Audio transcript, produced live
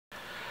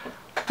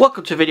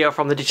Welcome to a video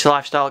from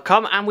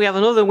thedigital-lifestyle.com, and we have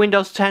another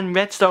Windows 10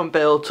 Redstone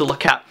build to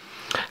look at.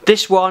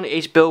 This one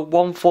is build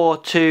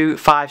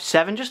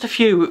 14257, just a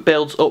few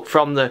builds up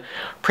from the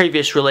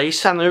previous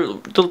release, and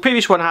the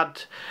previous one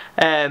had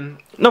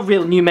no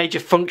real new major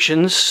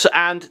functions,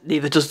 and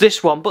neither does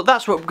this one, but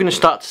that's what we're going to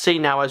start to see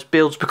now as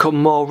builds become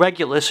more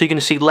regular. So you're going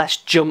to see less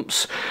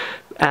jumps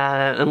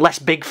and less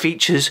big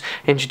features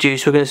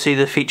introduced. We're going to see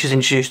the features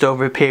introduced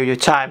over a period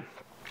of time.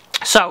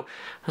 So,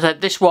 as I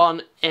said, this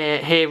one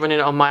here running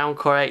on my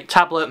Encore 8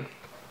 tablet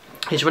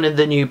is running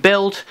the new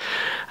build,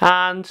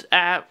 and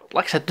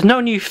like I said, there's no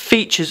new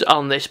features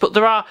on this, but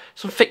there are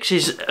some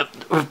fixes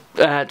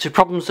to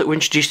problems that were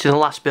introduced in the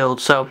last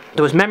build. So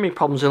there was memory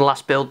problems in the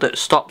last build that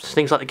stopped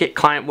things like the Git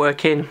client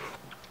working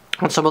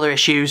and some other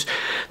issues.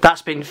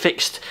 That's been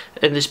fixed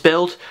in this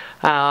build.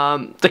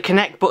 The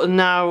connect button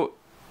now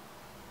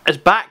is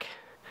back.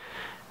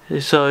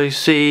 So you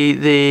see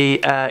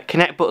the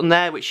connect button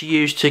there, which you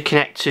use to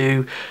connect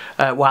to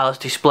wireless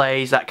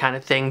displays, that kind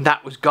of thing.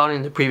 That was gone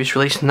in the previous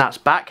release, and that's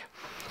back.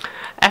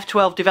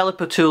 F12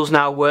 developer tools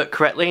now work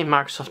correctly in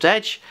Microsoft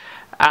Edge,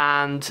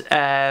 and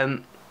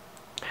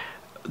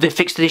they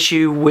fixed an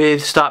issue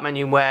with Start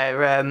Menu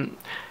where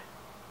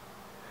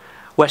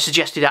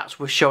suggested apps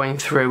were showing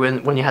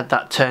through when you had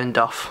that turned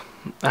off.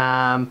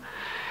 And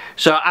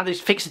they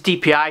fixed the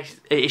DPI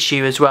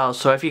issue as well.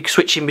 So if you're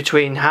switching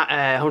between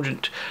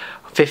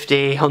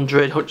 150,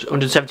 100,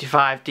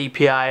 175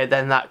 DPI,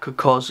 then that could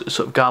cause a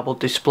sort of garbled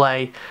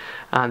display.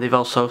 And they've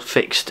also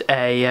fixed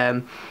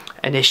an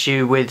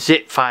issue with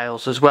zip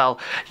files as well.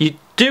 You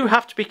do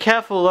have to be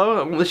careful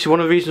though. This is one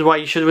of the reasons why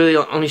you should really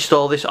only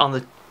install this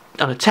on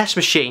a test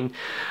machine.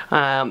 You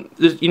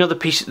know,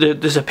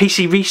 there's a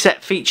PC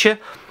reset feature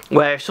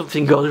where if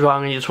something goes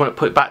wrong and you just want to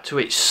put it back to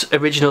its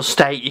original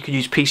state, you can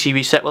use PC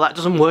reset. Well, that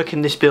doesn't work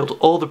in this build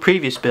or the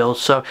previous build,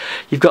 so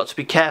you've got to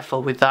be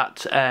careful with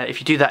that.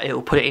 If you do that,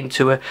 it'll put it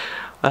into a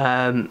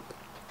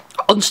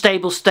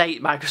unstable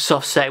state,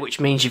 Microsoft say, which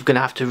means you're going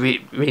to have to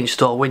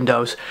reinstall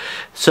Windows.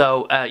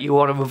 So you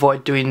want to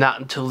avoid doing that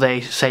until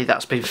they say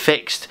that's been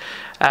fixed.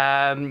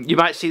 You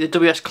might see the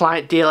WS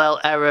Client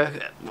DLL error.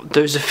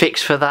 There's a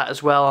fix for that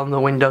as well on the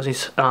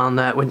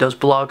Windows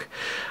blog.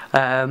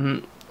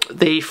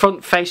 The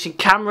front-facing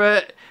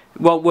camera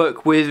won't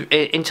work with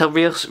Intel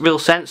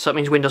RealSense, so that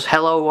means Windows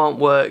Hello won't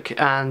work,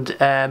 and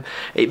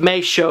it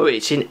may show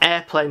it's in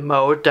airplane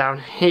mode down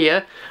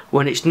here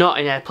when it's not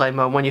in airplane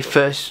mode when you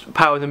first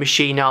power the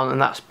machine on,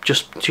 and that's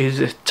just due to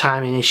the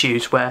timing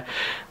issues where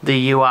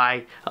the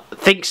UI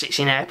thinks it's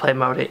in airplane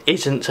mode, it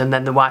isn't, and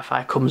then the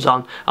Wi-Fi comes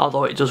on,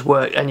 although it does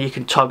work, and you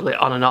can toggle it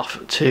on and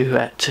off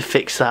to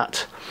fix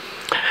that.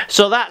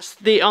 So that's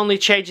the only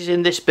changes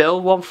in this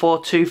build,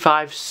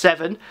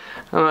 14257.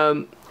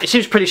 It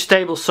seems pretty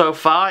stable so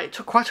far. It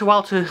took quite a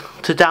while to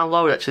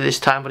download actually this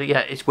time, but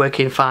yeah, it's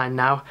working fine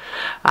now.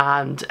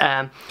 And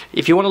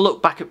if you want to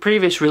look back at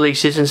previous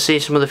releases and see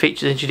some of the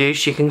features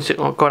introduced, you can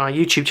go on our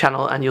YouTube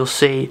channel and you'll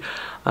see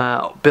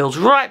builds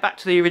right back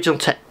to the original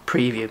tech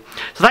preview.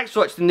 So thanks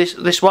for watching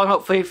this one.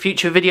 Hopefully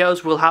future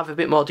videos will have a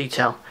bit more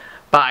detail.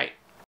 Bye.